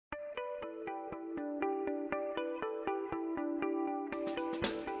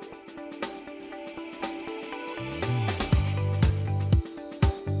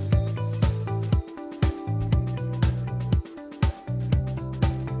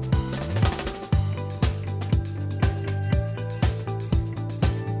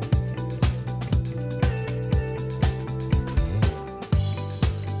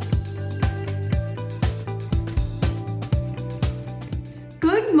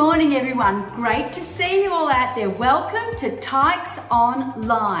morning, everyone. Great to see you all out there. Welcome to Tikes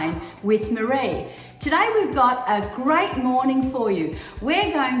Online with Marie. Today we've got a great morning for you.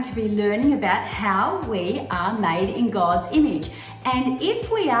 We're going to be learning about how we are made in God's image. And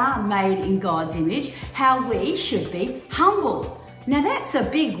if we are made in God's image, how we should be humble. Now that's a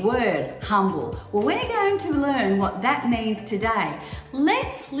big word, humble. Well, we're going to learn what that means today.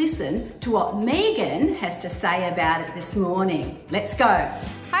 Let's listen to what Megan has to say about it this morning. Let's go.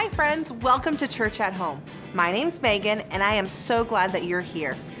 Hi friends, welcome to Church at Home. My name's Megan and I am so glad that you're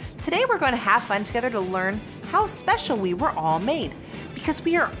here. Today we're going to have fun together to learn how special we were all made, because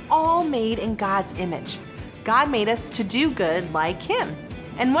we are all made in God's image. God made us to do good like Him.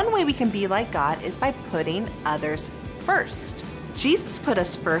 And one way we can be like God is by putting others first. Jesus put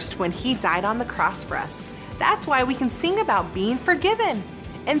us first when He died on the cross for us. That's why we can sing about being forgiven.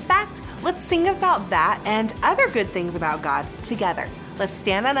 In fact, let's sing about that and other good things about God together. Let's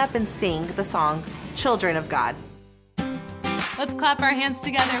stand on up and sing the song, Children of God. Let's clap our hands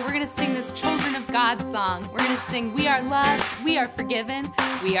together. We're going to sing this Children of God song. We're going to sing, we are loved, we are forgiven,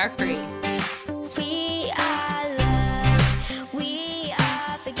 we are free. We are loved, we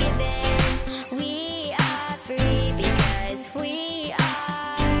are forgiven, we are free, because we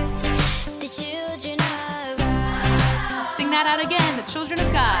are the children of God. Sing that out again, the children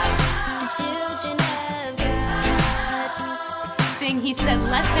of God. The children of God. Sing, He said,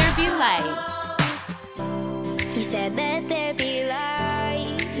 let there be light. He said, let there be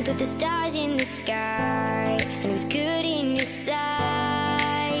light. He put the stars in the sky, and it was good in His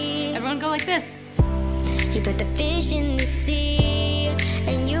sight. Everyone go like this. He put the fish in the sea,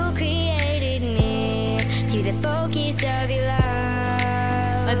 and you created me to the focus of your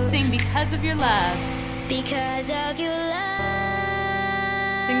love. Let's sing, because of your love. Because of your love.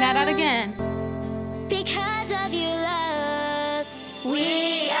 Sing that out again. Because of your love,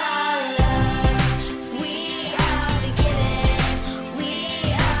 we are loved. We are forgiven. We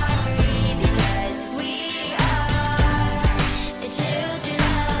are free, because we are the children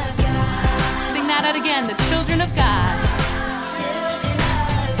of God. Sing that out again, the children of God. Children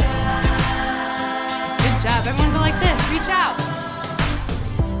of God. Good job. Everyone go like this. Reach out.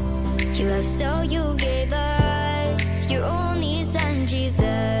 You love so you gave us your only Son,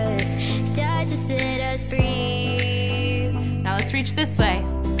 Jesus, died to set us free. Now let's reach this way.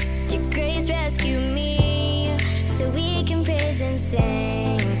 Your grace rescued me, so we can praise and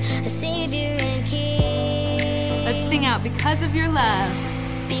sing a Savior and King. Let's sing out, because of your love.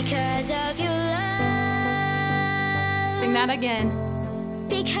 Because of your love. Sing that again.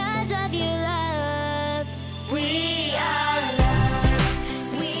 Because of your love, we are loved.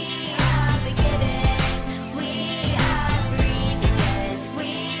 We are forgiven. We are free, because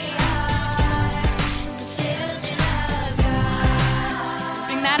we are the children of God.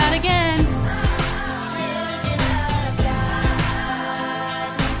 Sing that out again. Children of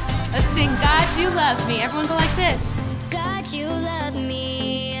God. Let's sing, God, you love me. Everyone go like this. God, you love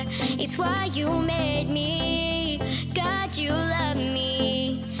me. It's why you made me. God, you love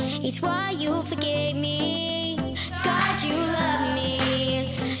me. It's why you forgave me. God, you love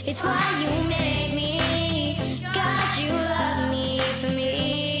me. It's why you made me. God, you love me for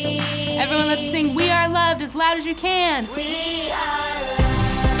me. Everyone, let's sing, we are loved, as loud as you can. We are loved.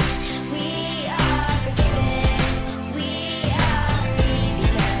 We are forgiven. We are free,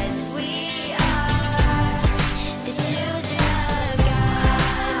 because we are the children of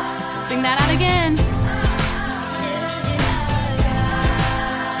God. Sing that out again. Children of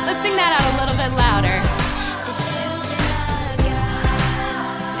God. Let's sing that out a little bit louder. The children of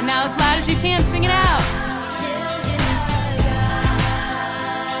God. And now as loud as you can, sing it out. Children of God.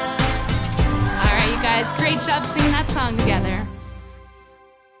 All right, you guys, great job singing that song together.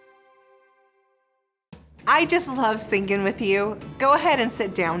 I just love singing with you. Go ahead and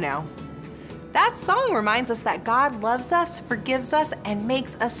sit down now. That song reminds us that God loves us, forgives us, and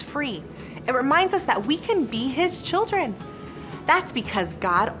makes us free. It reminds us that we can be His children. That's because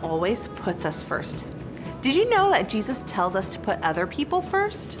God always puts us first. Did you know that Jesus tells us to put other people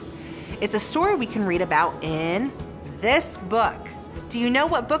first? It's a story we can read about in this book. Do you know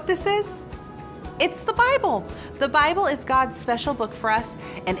what book this is? It's the Bible. The Bible is God's special book for us,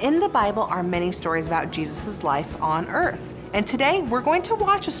 and in the Bible are many stories about Jesus' life on earth. And today we're going to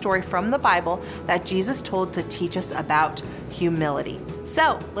watch a story from the Bible that Jesus told to teach us about humility.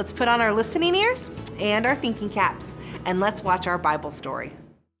 So let's put on our listening ears and our thinking caps, and let's watch our Bible story.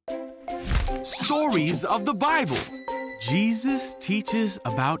 Stories of the Bible. Jesus teaches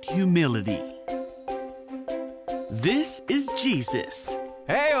about humility. This is Jesus.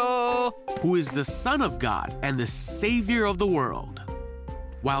 Hey-o! Who is the Son of God and the Savior of the world.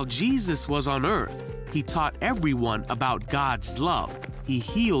 While Jesus was on earth, he taught everyone about God's love. He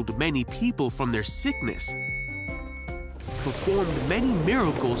healed many people from their sickness, performed many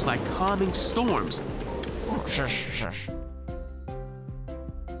miracles like calming storms,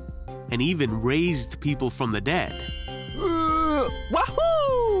 and even raised people from the dead.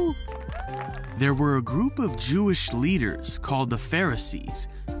 Wahoo! There were a group of Jewish leaders called the Pharisees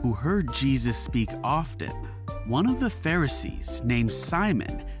who heard Jesus speak often. One of the Pharisees, named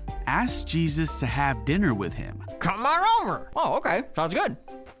Simon, asked Jesus to have dinner with him. Come on over. Oh, okay. Sounds good.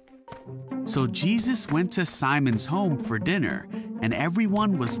 So Jesus went to Simon's home for dinner, and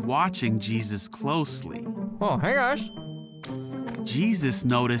everyone was watching Jesus closely. Oh, hey guys. Jesus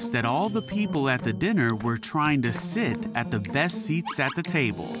noticed that all the people at the dinner were trying to sit at the best seats at the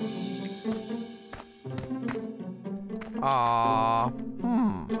table.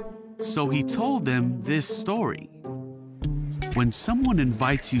 So he told them this story. When someone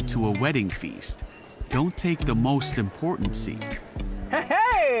invites you to a wedding feast, don't take the most important seat.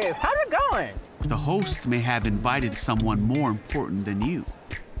 Hey, how's it going? The host may have invited someone more important than you.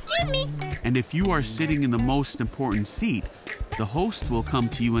 Excuse me. And if you are sitting in the most important seat, the host will come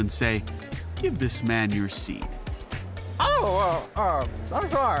to you and say, "Give this man your seat." Oh,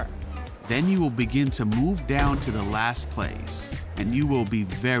 I'm sorry. Then you will begin to move down to the last place, and you will be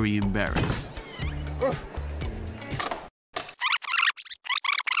very embarrassed.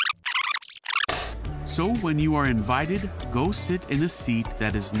 So when you are invited, go sit in a seat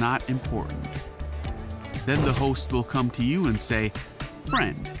that is not important. Then the host will come to you and say,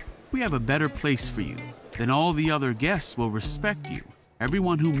 "Friend, we have a better place for you." Then all the other guests will respect you.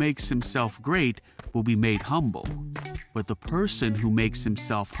 Everyone who makes himself great will be made humble, but the person who makes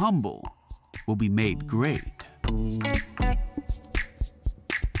himself humble will be made great.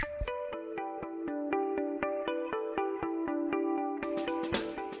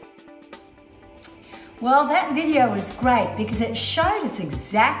 Well, that video was great because it showed us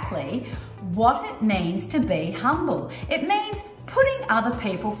exactly what it means to be humble. It means putting other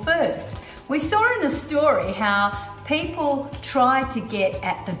people first. We saw in the story how people tried to get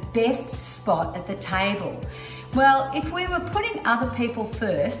at the best spot at the table. Well, if we were putting other people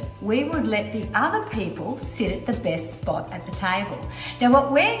first, we would let the other people sit at the best spot at the table. Now,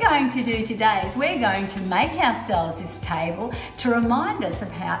 what we're going to do today is we're going to make ourselves this table to remind us of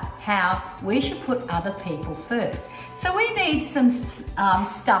how we should put other people first. So we need some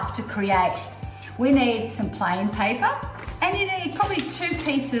stuff to create. We need some plain paper, and you need probably 2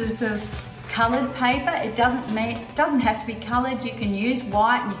 pieces of coloured paper. It doesn't have to be coloured. You can use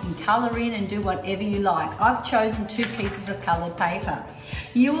white and you can colour in and do whatever you like. I've chosen 2 pieces of coloured paper.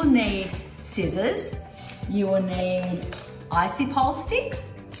 You will need scissors. You will need icy pole sticks.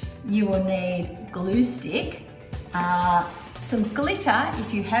 You will need glue stick. Some glitter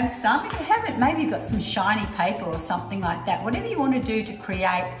if you have some. If you haven't, maybe you've got some shiny paper or something like that. Whatever you want to do to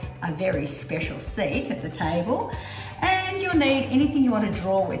create a very special seat at the table. And you'll need anything you want to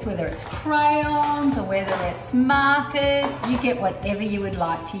draw with, whether it's crayons or whether it's markers. You get whatever you would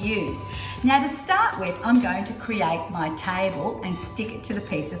like to use. Now, to start with, I'm going to create my table and stick it to the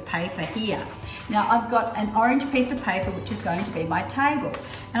piece of paper here. Now, I've got an orange piece of paper which is going to be my table.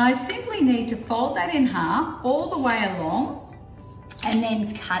 And I simply need to fold that in half all the way along and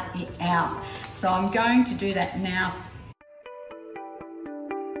then cut it out. So I'm going to do that now.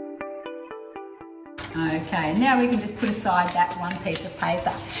 Okay, now we can just put aside that one piece of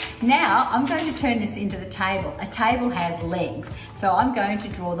paper. Now I'm going to turn this into the table. A table has legs, so I'm going to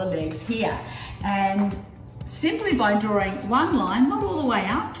draw the legs here. And simply by drawing one line, not all the way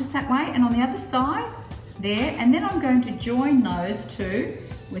up, just that way, and on the other side, there, and then I'm going to join those 2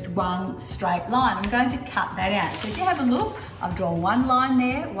 with one straight line. I'm going to cut that out. So if you have a look, I've drawn one line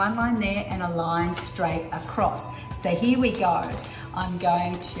there, and a line straight across. So here we go. I'm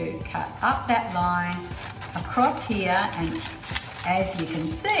going to cut up that line across here, and as you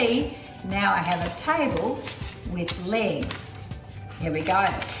can see, now I have a table with legs. Here we go.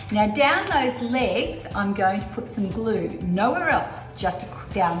 Now down those legs, I'm going to put some glue. Nowhere else, just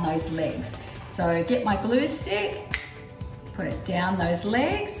down those legs. So get my glue stick, put it down those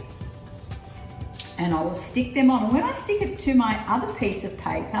legs, and I will stick them on. And when I stick it to my other piece of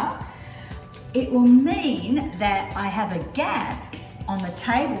paper, it will mean that I have a gap on the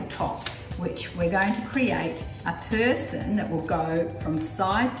tabletop, which we're going to create a person that will go from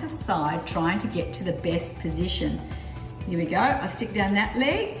side to side trying to get to the best position. Here we go. I stick down that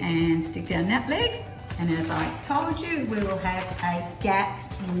leg and stick down that leg, and as I told you, we will have a gap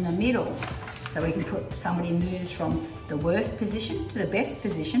in the middle. So we can put somebody moves from the worst position to the best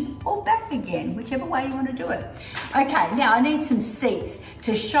position or back again, whichever way you want to do it. Okay, now I need some seats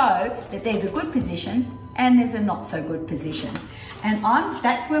to show that there's a good position and there's a not so good position. And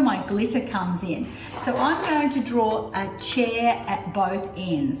that's where my glitter comes in. So I'm going to draw a chair at both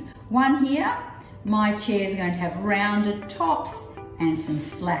ends. One here, my chair is going to have rounded tops and some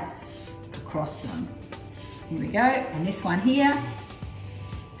slats across them. Here we go, and this one here,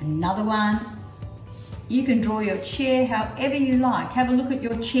 another one. You can draw your chair however you like. Have a look at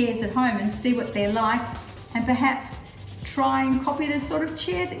your chairs at home and see what they're like, and perhaps try and copy the sort of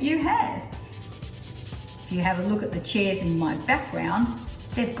chair that you have. If you have a look at the chairs in my background,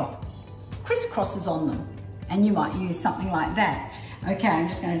 they've got crisscrosses on them, and you might use something like that. Okay, I'm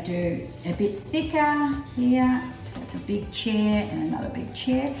just going to do a bit thicker here, so it's a big chair and another big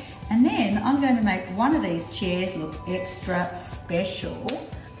chair. And then I'm going to make one of these chairs look extra special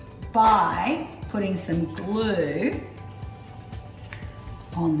by putting some glue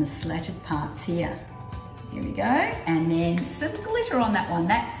on the slatted parts here. Here we go, and then some glitter on that one.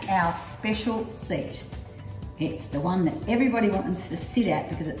 That's our special seat. It's the one that everybody wants to sit at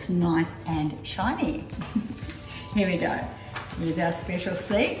because it's nice and shiny. Here we go. Here's our special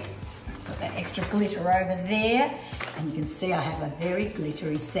seat. Put that extra glitter over there, and you can see I have a very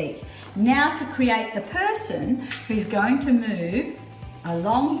glittery seat. Now to create the person who's going to move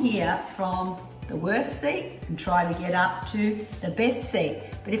along here from the worst seat and try to get up to the best seat.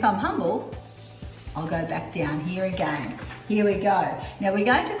 But if I'm humble, I'll go back down here again. Here we go. Now we're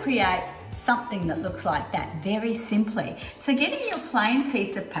going to create something that looks like that very simply. So getting your plain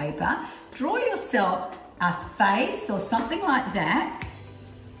piece of paper, draw yourself a face or something like that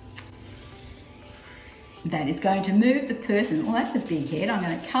that is going to move the person. Oh, that's a big head. I'm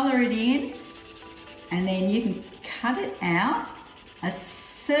going to colour it in, and then you can cut it out. A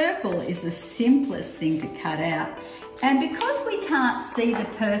circle is the simplest thing to cut out. And because we can't see the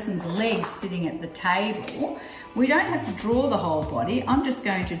person's legs sitting at the table, we don't have to draw the whole body. I'm just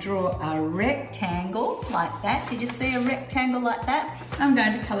going to draw a rectangle like that. Did you see a rectangle like that? And I'm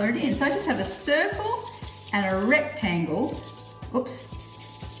going to colour it in. So I just have a circle and a rectangle, oops,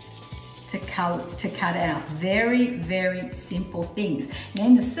 to cut out. Very, very simple things. And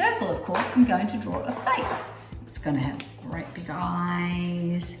in the circle, of course, I'm going to draw a face. It's going to have great big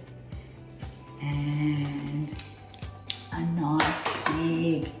eyes and a nice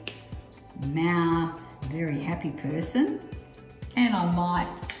big mouth, very happy person. And I might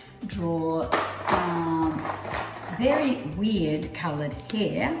draw some very weird coloured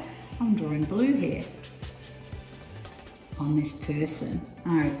hair. I'm drawing blue hair on this person.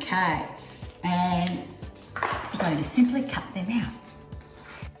 Okay, and I'm going to simply cut them out.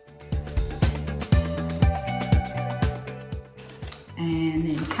 And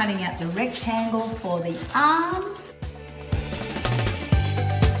then cutting out the rectangle for the arms.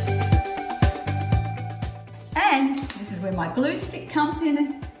 And this is where my glue stick comes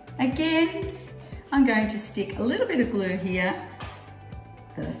in again. I'm going to stick a little bit of glue here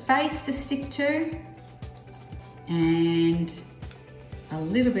for the face to stick to, and a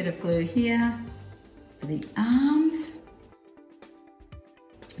little bit of glue here for the arms,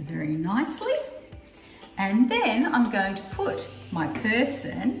 very nicely. And then I'm going to put my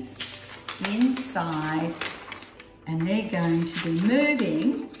person inside, and they're going to be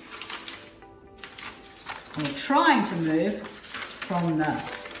moving, or trying to move, from the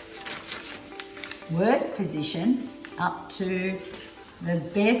worst position up to the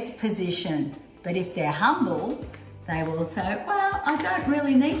best position. But if they're humble, they will say, well, I don't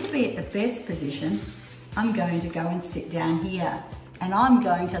really need to be at the best position. I'm going to go and sit down here, and I'm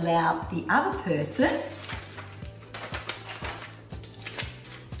going to allow the other person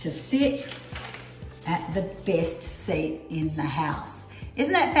to sit at the best seat in the house.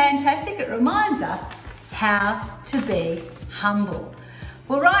 Isn't that fantastic? It reminds us how to be humble.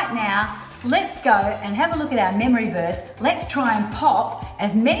 Well, right now, let's go and have a look at our memory verse. Let's try and pop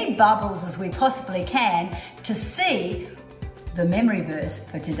as many bubbles as we possibly can to see the memory verse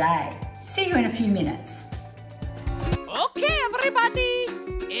for today. See you in a few minutes. Okay, everybody,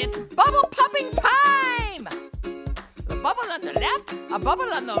 it's bubble popping time! A bubble on the left, a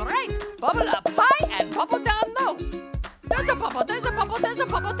bubble on the right, bubble up high and bubble down low. There's a bubble, there's a bubble, there's a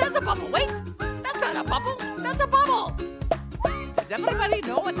bubble, there's a bubble. Wait, that's not a bubble, that's a bubble. Does everybody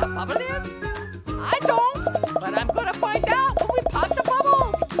know what a bubble is? I don't, but I'm gonna find out when we pop the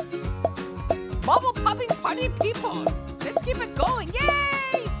bubbles. Bubble popping party people, let's keep it going,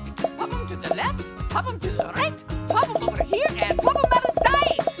 yay! Pop them to the left, pop them to the right, pop them over here, and pop them out of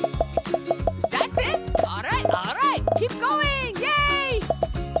sight. That's it? All right, keep going, yay!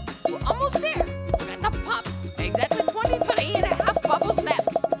 We're almost there.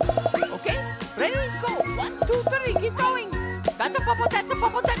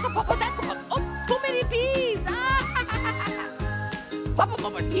 bubble dance, bubble dance, bubble. Oh, too many bees. Pop them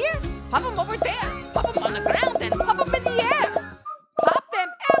over here, pop them over there. Pop them on the ground and pop them in the air. Pop them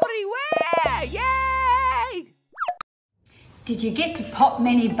everywhere. Yay! Did you get to pop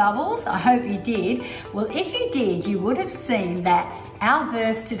many bubbles? I hope you did. Well, if you did, you would have seen that our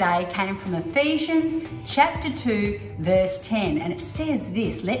verse today came from Ephesians chapter 2, verse 10. And it says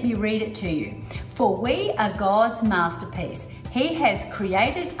this, let me read it to you. For we are God's masterpiece. He has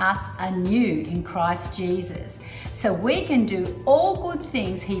created us anew in Christ Jesus, so we can do all good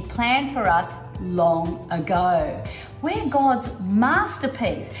things He planned for us long ago. We're God's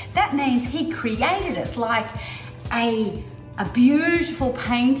masterpiece. That means He created us like a beautiful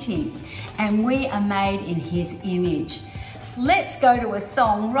painting, and we are made in His image. Let's go to a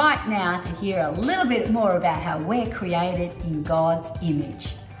song right now to hear a little bit more about how we're created in God's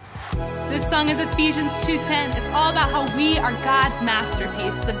image. This song is Ephesians 2:10. It's all about how we are God's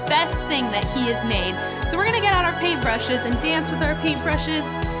masterpiece, the best thing that He has made. So we're gonna get out our paintbrushes and dance with our paintbrushes.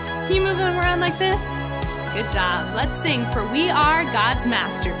 Can you move them around like this? Good job. Let's sing, for we are God's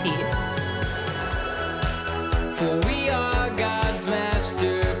masterpiece. For we are God's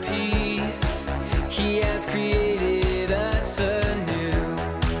masterpiece. He has created us anew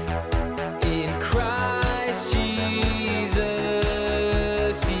in Christ Jesus,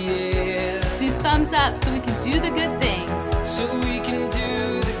 yeah. Two thumbs up so we can do the good things. So we can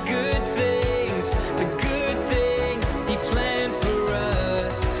do the good things He planned for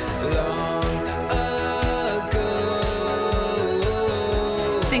us long ago.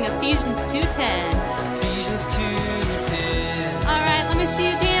 Sing Ephesians 2:10. Ephesians 2:10. All right, let me see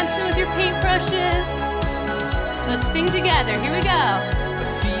you dancing with your paintbrushes. Let's sing together. Here we go.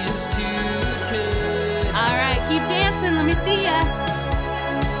 Ephesians 2:10. All right, keep dancing. Let me see ya.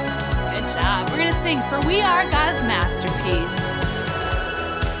 Good job. We're gonna sing, for we are God's masterpiece.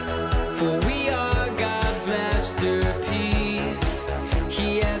 For we are God's masterpiece.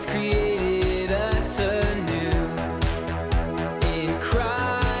 He has created us anew in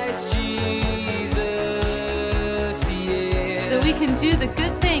Christ Jesus, yeah. So we can do the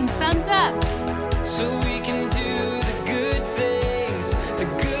good things. Thumbs up. So we can do the good things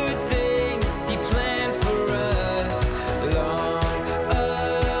He planned for us long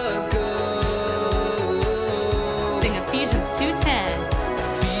ago. Sing Ephesians 2:10.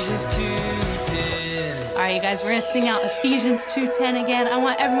 Ephesians 2:10. All right, you guys, we're gonna sing out Ephesians 2:10 again. I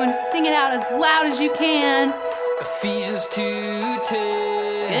want everyone to sing it out as loud as you can. Ephesians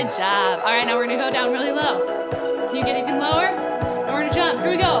 2:10. Good job. All right, now we're gonna go down really low. Can you get even lower? And we're gonna jump.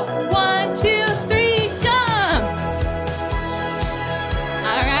 Here we go. 1, 2, 3, jump.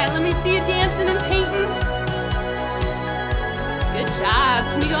 All right, let me see you dancing and painting. Good job.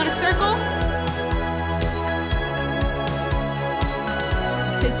 Can you go in a circle?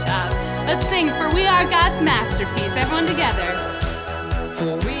 Good job. Let's sing, for we are God's masterpiece. Everyone together.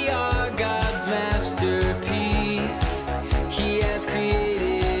 For we are God's masterpiece. He has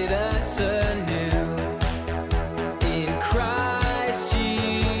created us anew in Christ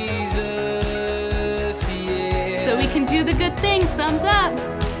Jesus, yeah. So we can do the good things. Thumbs up.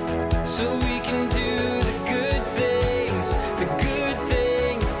 So we can do the good things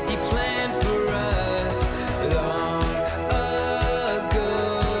He planned for us long ago.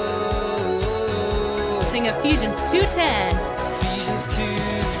 Sing Ephesians 2:10. Ephesians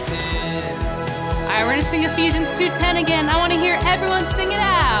 2:10. All right, we're gonna sing Ephesians 2:10 again. I want to hear everyone sing it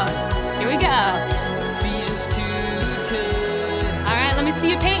out. Here we go. Ephesians 2:10. All right, let me see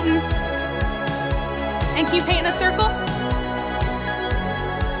you painting. And keep painting a circle.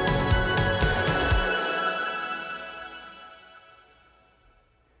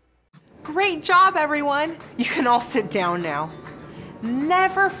 Great job, everyone. You can all sit down now.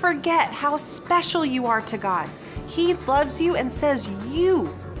 Never forget how special you are to God. He loves you and says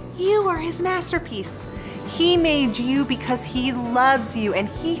you are His masterpiece. He made you because He loves you and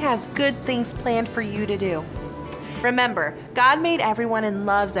He has good things planned for you to do. Remember, God made everyone and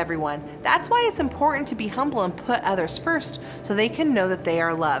loves everyone. That's why it's important to be humble and put others first so they can know that they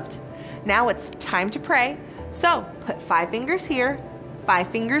are loved. Now it's time to pray. So put 5 fingers here, 5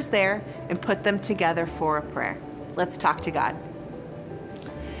 fingers there, and put them together for a prayer. Let's talk to God.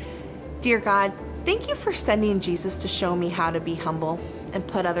 Dear God, thank you for sending Jesus to show me how to be humble and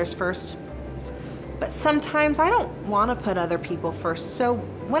put others first. But sometimes I don't want to put other people first. So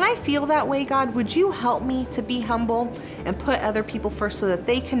when I feel that way, God, would you help me to be humble and put other people first so that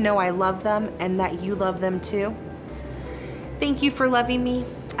they can know I love them and that you love them too? Thank you for loving me.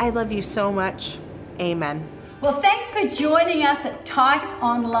 I love you so much. Amen. Well, thanks for joining us at Tikes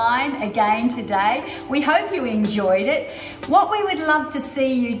Online again today. We hope you enjoyed it. What we would love to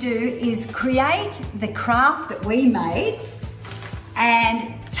see you do is create the craft that we made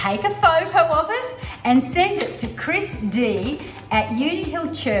and take a photo of it and send it to Chris D at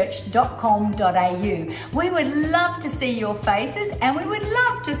unihillchurch.com.au. We would love to see your faces and we would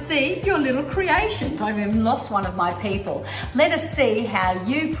love to see your little creations. I've even lost one of my people. Let us see how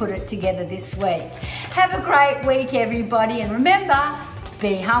you put it together this week. Have a great week, everybody, and remember,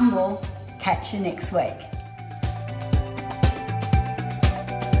 be humble. Catch you next week.